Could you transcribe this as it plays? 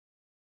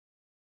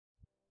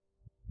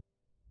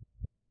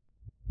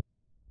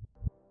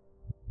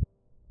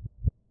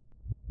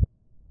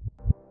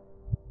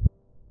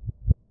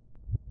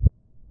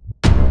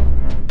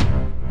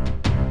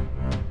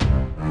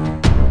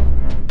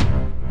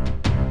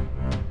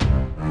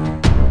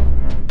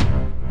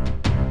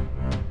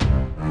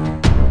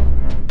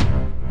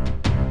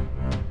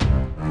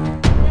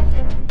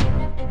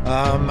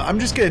I'm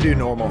just gonna do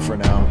normal for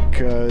now,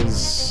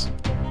 cause...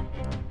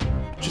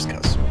 Just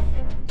cause.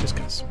 Just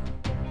cause.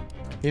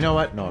 You know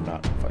what? No, I'm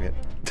not. Fuck it.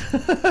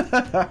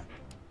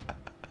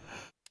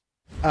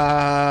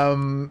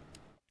 I'm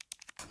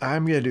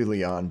gonna do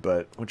Leon,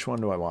 but which one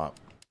do I want?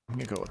 I'm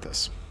gonna go with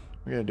this.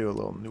 We're gonna do a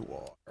little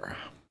noir.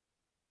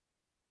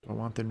 I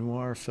want the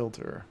noir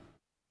filter.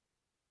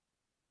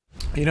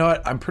 You know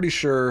what? I'm pretty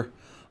sure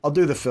I'll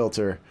do the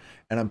filter,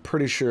 and I'm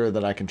pretty sure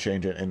that I can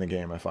change it in the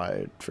game if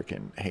I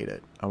freaking hate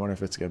it. I wonder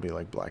if it's gonna be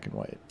like black and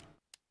white.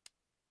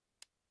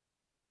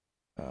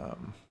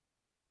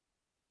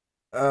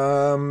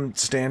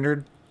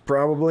 Standard,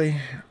 probably.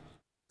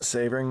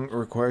 Saving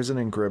requires an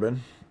ink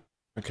ribbon.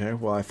 Okay,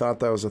 well, I thought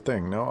that was a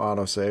thing. No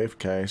autosave.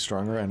 Okay,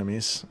 stronger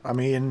enemies. I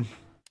mean...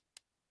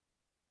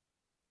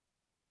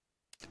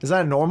 Is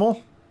that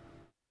normal?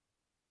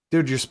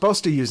 Dude, you're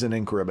supposed to use an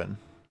ink ribbon.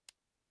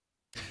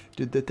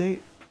 Dude, did they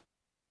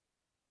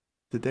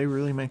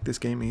really make this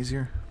game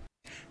easier?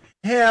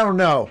 Hell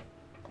no!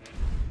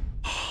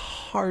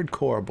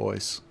 Hardcore,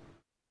 boys.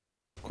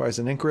 Requires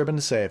an ink ribbon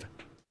to save.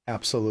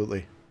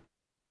 Absolutely.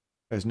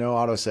 There's no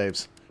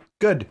autosaves.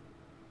 Good.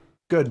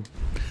 Good.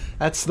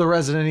 That's the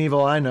Resident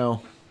Evil I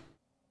know.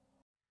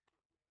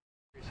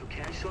 It's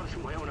okay, I saw this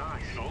with my own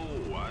eyes.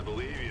 Oh, I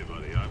believe you,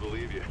 buddy. I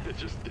believe you.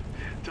 Just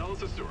tell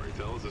us a story.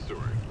 Tell us a story.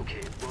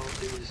 Okay, well,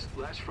 it was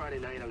last Friday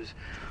night. I was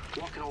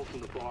walking home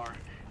from the bar,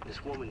 and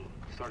this woman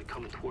started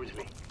coming towards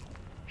me.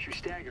 She was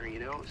staggering, you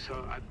know,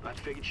 so I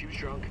figured she was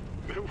drunk.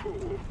 Whoa,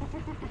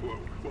 whoa,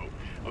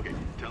 whoa. Okay,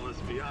 tell us,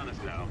 be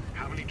honest now.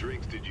 How many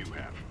drinks did you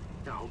have?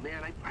 No,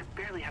 man, I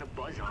barely had a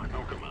buzz on.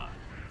 Oh, come on.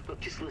 Look,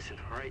 just listen,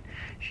 all right?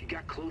 She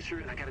got closer,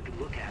 and I got a good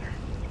look at her.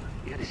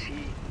 You got to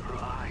see her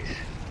eyes,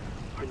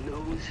 her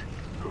nose,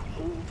 her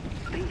whole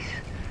face.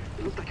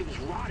 It looked like it was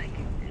rotting.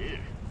 Yeah.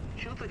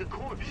 She looked like a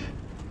corpse.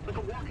 Like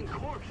a walking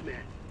corpse,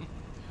 man.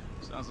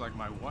 Sounds like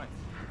my wife.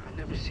 I've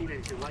never seen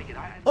anything like it.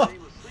 I've been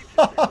able to sleep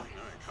since then. All right,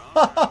 calm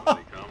down,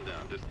 buddy. Calm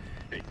down. Just,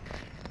 hey,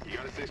 you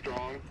got to stay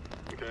strong,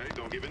 okay?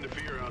 Don't give in to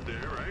fear out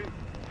there, right?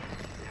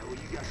 Yeah, well,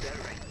 you got that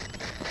right.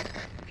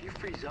 If you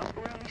freeze up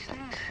around these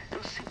things,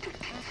 they'll sink their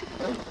teeth in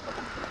you.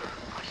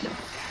 I saw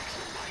that,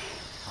 somebody.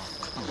 Oh,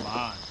 come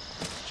on.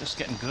 It's just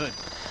getting good.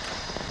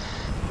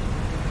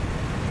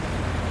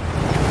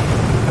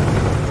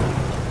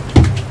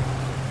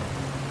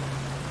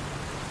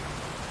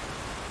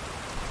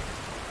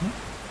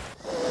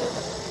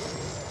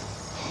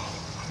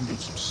 I need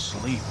some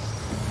sleep.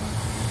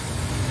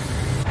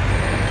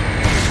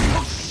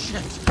 Oh,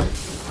 shit!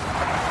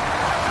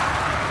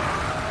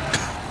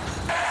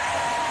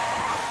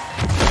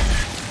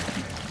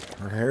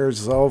 Her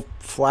hair's all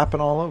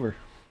flapping all over.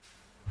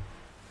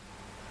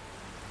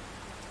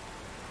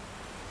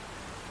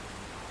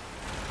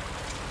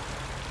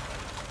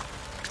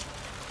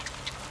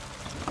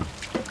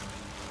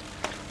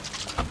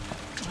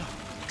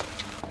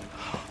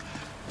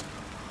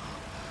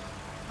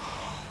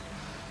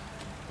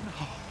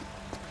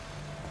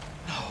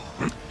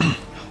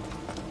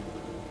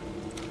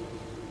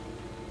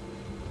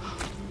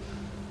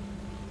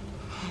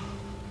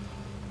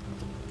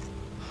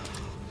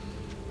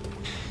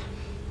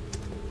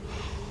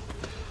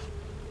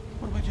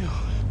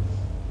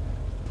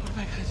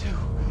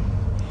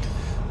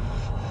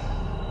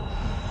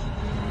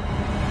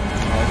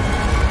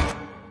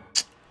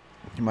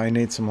 Might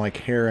need some like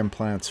hair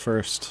implants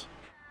first.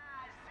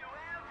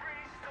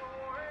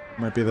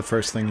 Might be the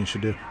first thing you should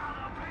do.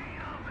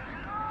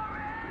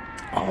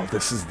 Oh,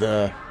 this is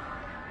the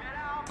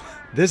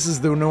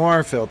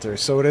noir filter,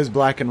 so it is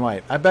black and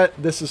white. I bet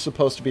this is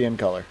supposed to be in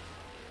color.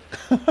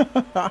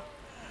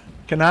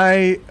 Can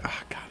I?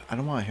 Oh, God, I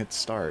don't want to hit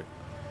start.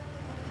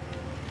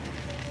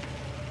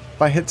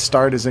 If I hit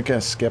start, is it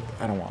gonna skip?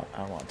 I don't want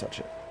to touch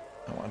it.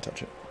 I don't want to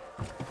touch it.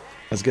 I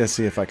was gonna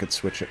see if I could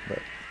switch it, but.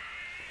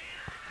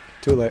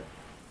 Too late.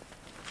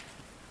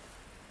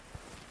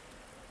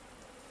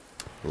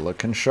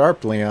 Looking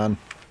sharp, Leon.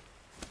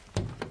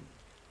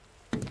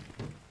 No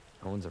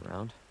one's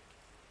around.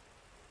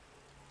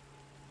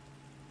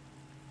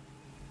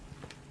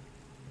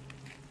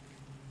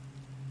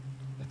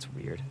 That's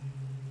weird.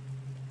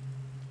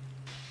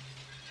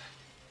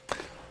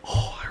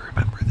 Oh, I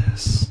remember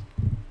this.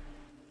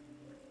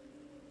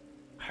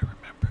 I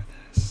remember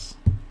this.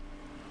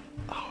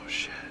 Oh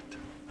shit.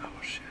 Oh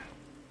shit.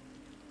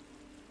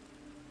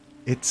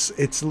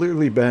 It's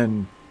literally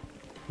been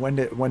when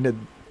did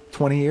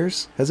 20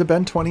 years? Has it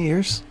been 20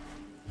 years?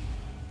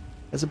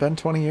 Has it been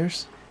 20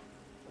 years?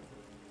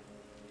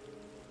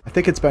 I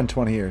think it's been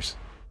 20 years.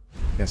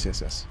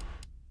 Yes.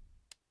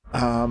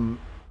 I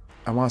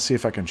want to see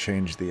if I can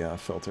change the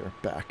filter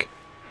back.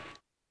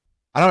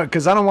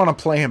 Because I don't want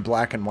to play in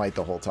black and white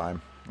the whole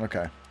time.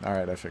 Okay. All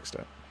right, I fixed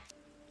it.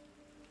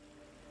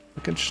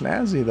 Looking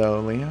snazzy though,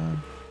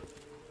 Leon.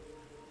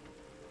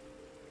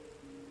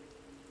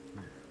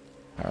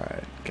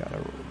 Alright,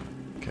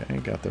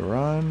 got the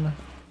run.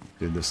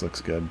 Dude, this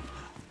looks good.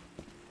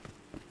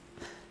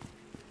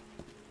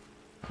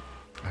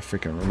 I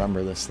freaking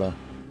remember this though.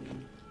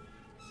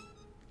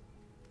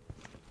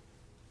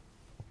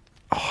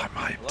 Oh, I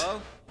might.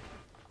 Hello?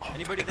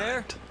 Anybody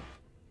there?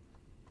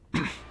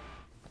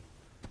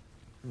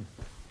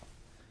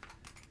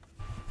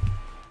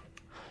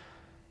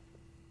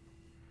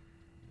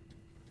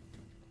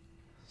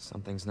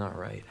 Something's not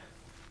right.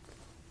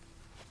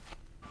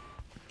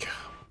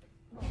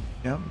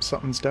 Yep,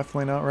 something's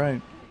definitely not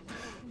right.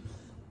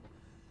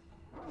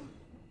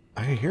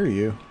 I hear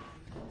you.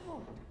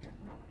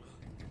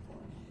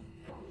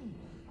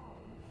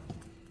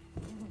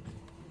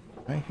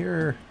 I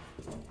hear...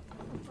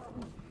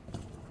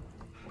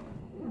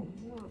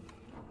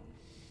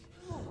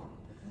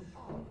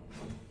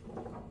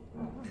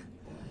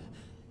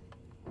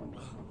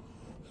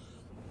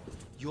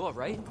 You all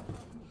right?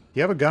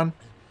 You have a gun?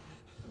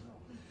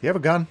 You have a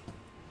gun?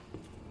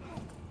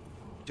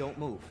 Don't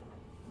move.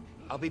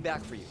 I'll be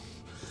back for you.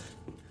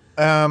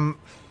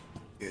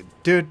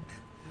 Dude,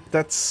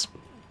 that's...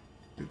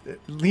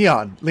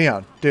 Leon,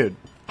 dude.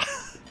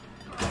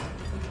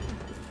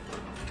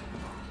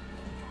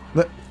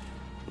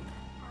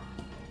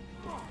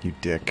 You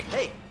dick.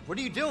 Hey, what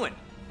are you doing?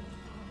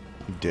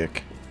 You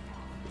dick.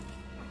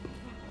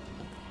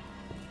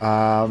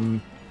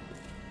 I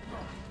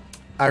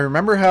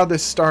remember how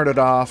this started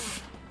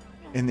off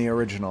in the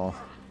original.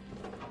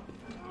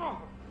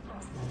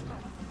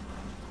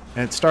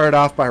 And it started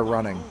off by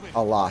running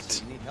a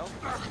lot. You need help?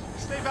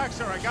 Stay back,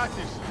 sir. I got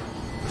this.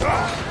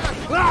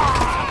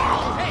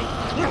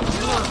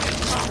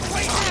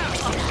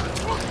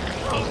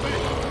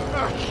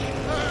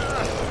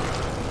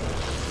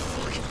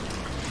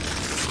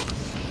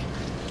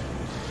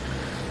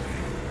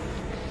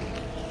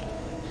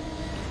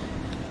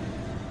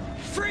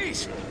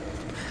 Freeze!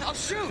 I'll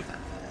shoot!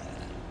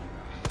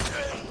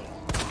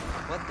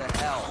 What the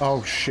hell?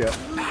 Oh shit.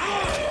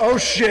 Oh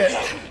shit!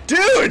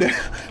 Dude!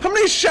 How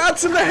many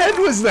shots in the head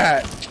was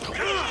that?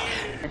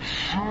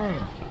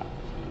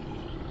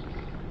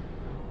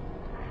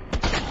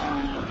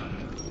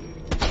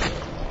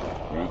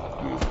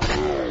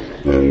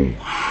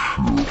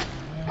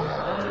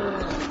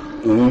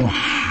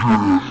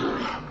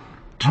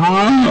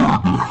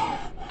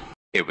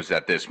 It was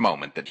at this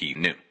moment that he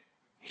knew.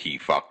 He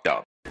fucked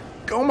up.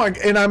 Oh my,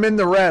 and I'm in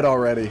the red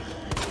already.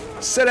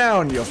 Sit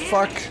down, you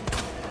fuck.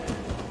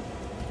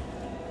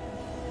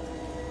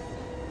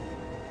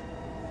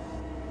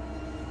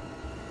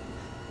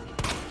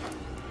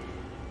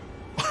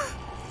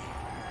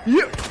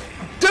 You,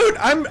 dude,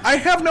 I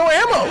have no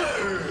ammo.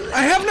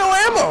 I have no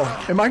ammo.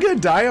 Am I gonna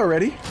die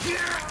already?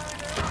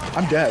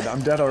 I'm dead.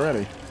 I'm dead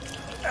already.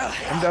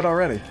 I'm dead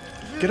already.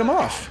 Get him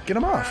off. Get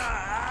him off.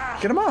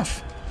 Get him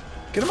off.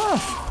 Get him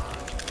off.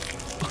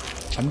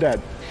 I'm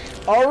dead.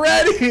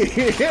 Already!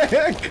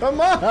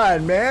 Come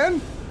on, man!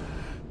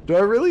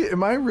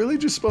 Am I really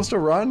just supposed to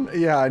run?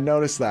 Yeah, I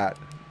noticed that.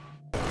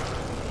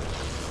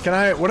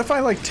 What if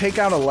I, like, take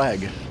out a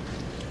leg?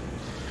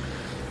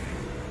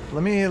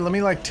 Let me,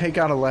 like, take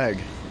out a leg.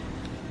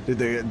 Dude,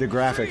 the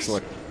graphics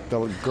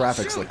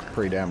look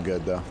pretty damn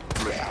good, though.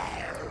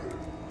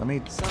 Let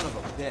me... Son of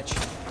a bitch.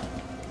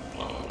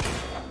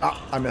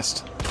 Ah, I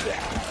missed.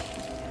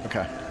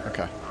 Okay.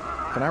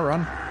 Can I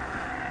run?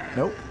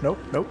 Nope.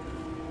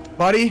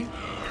 Buddy!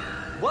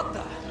 What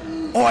the?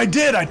 Oh, I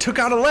did! I took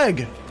out a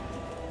leg!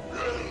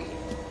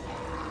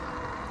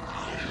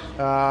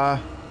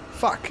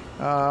 Fuck.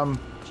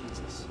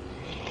 Jesus.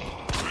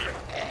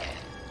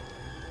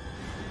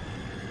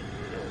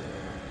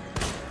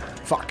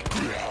 Fuck.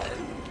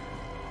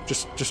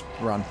 Just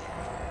run.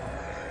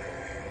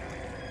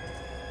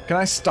 Can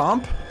I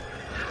stomp?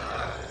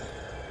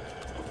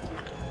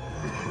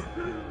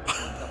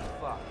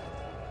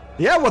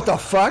 Yeah, what the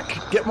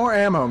fuck? Get more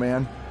ammo,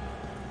 man.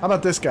 How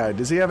about this guy?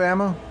 Does he have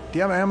ammo? Do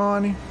you have ammo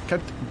on you?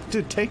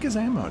 Dude, take his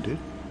ammo, dude.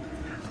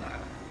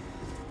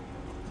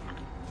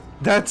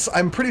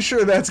 I'm pretty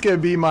sure that's gonna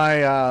be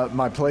my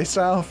my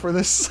playstyle for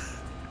this.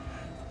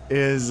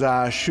 Is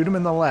shoot him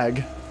in the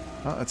leg.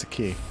 Oh, that's a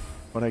key.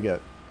 What'd I get?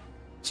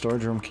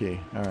 Storage room key.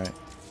 Alright.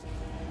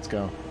 Let's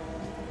go.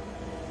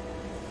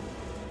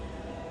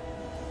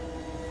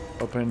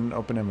 Open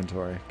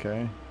inventory,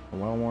 okay. A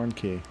well-worn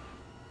key.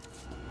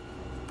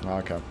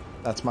 Okay.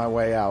 That's my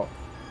way out.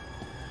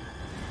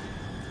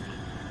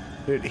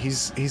 Dude,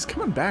 he's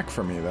coming back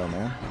for me though,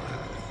 man.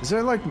 Is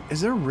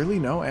there really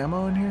no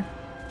ammo in here?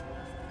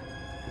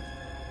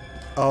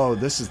 Oh,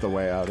 this is the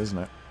way out, isn't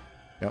it?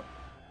 Yep.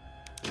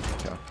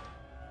 Okay.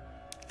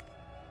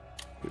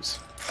 Oops.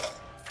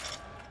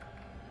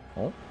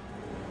 Oh.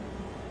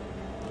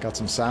 Got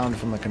some sound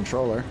from the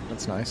controller.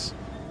 That's nice.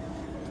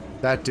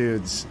 That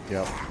dude's...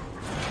 Yep.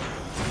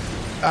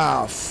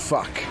 Ah,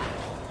 fuck.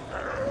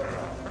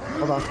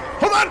 Hold on.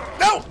 Hold on!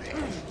 No!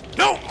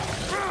 No!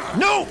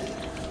 No!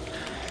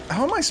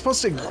 How am I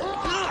supposed to...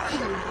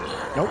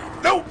 Nope.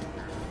 No!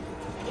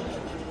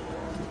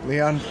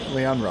 Leon,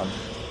 run.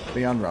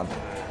 Leon, run.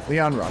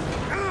 Leon, run.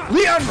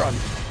 Leon, run!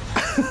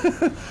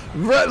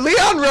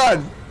 Leon,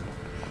 run!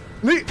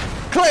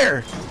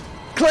 Claire!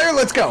 Claire,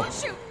 let's go!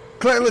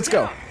 Claire, let's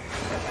go!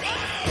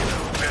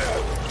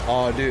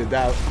 Oh, dude,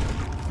 that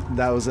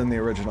was in the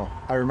original.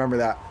 I remember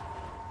that.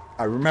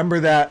 I remember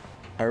that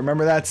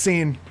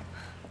scene.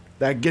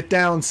 That get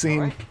down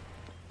scene.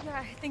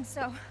 I think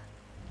so.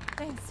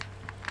 Thanks.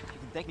 You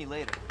can thank me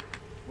later,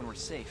 when we're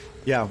safe.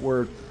 Yeah,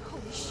 Holy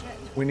shit.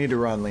 we need to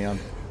run, Leon.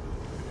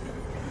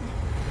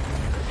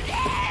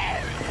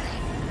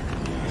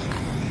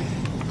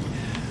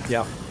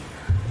 Yeah.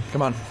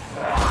 Come on.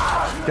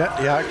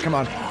 Yeah, come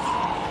on.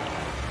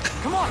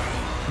 Come on!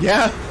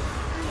 Yeah.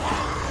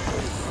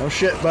 Oh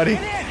shit, buddy.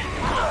 Get in!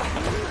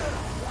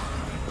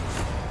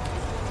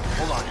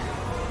 Hold on.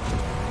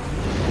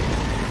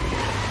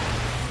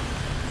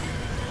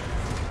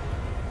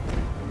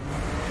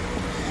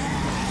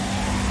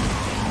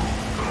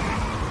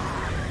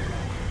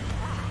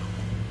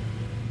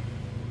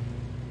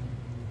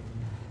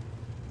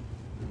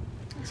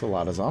 There's a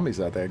lot of zombies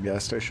at that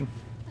gas station.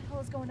 What the hell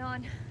is going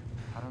on?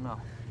 I don't know.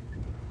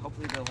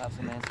 Hopefully they'll have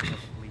some answers at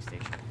the police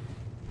station.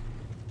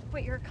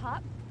 Wait, you're a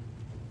cop?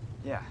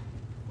 Yeah,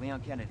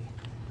 Leon Kennedy.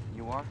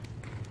 You are?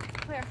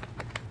 Claire.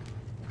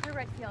 Claire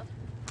Redfield.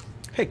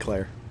 Hey,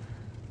 Claire.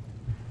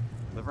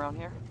 Live around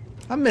here?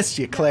 I missed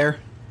you, Claire.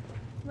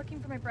 I'm looking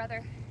for my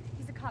brother.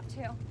 He's a cop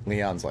too.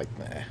 Leon's like,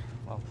 nah.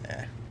 Well,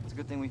 Nah. it's a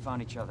good thing we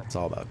found each other. It's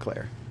all about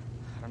Claire.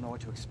 I don't know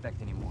what to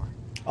expect anymore.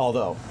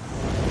 Although,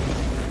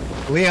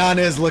 Leon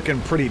is looking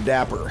pretty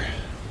dapper.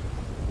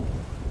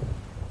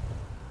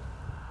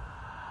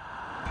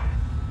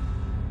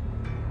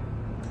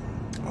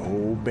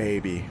 Oh,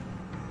 baby.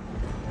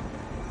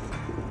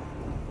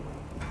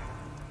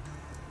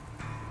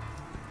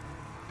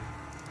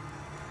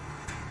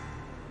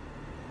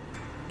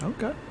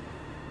 Okay.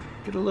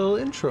 Get a little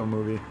intro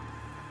movie.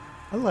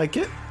 I like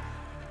it.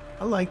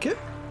 I like it.